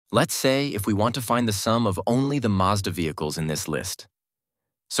Let's say if we want to find the sum of only the Mazda vehicles in this list.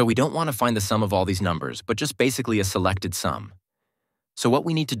 So we don't want to find the sum of all these numbers, but just basically a selected sum. So what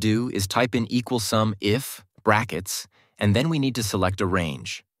we need to do is type in equal sum if, brackets, and then we need to select a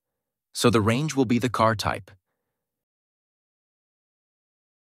range. So the range will be the car type.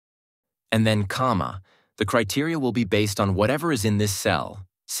 And then comma, the criteria will be based on whatever is in this cell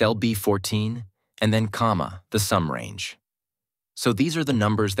B14, and then comma, the sum range. So these are the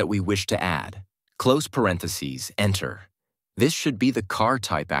numbers that we wish to add. Close parentheses, enter. This should be the car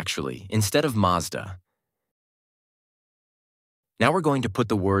type actually, instead of Mazda. Now we're going to put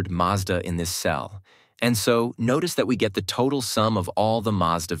the word Mazda in this cell. And so notice that we get the total sum of all the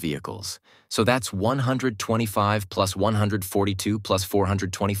Mazda vehicles. So that's 125 plus 142 plus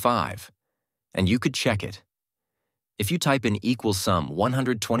 425. And you could check it. If you type in equal sum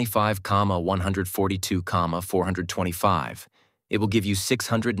 125, 142, 425, it will give you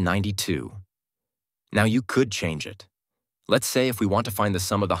 692. Now you could change it. Let's say if we want to find the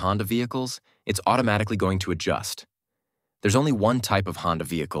sum of the Honda vehicles, it's automatically going to adjust. There's only one type of Honda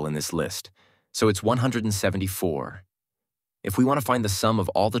vehicle in this list, so it's 174. If we want to find the sum of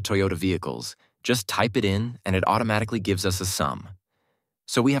all the Toyota vehicles, just type it in and it automatically gives us a sum.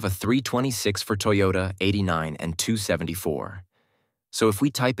 So we have a 326 for Toyota, 89, and 274. So if we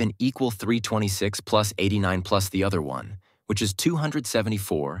type in equal 326 plus 89 plus the other one, which is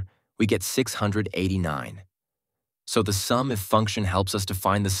 274, we get 689. So the SUMIF function helps us to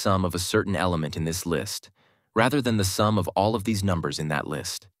find the sum of a certain element in this list, rather than the sum of all of these numbers in that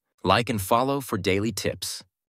list. Like and follow for daily tips.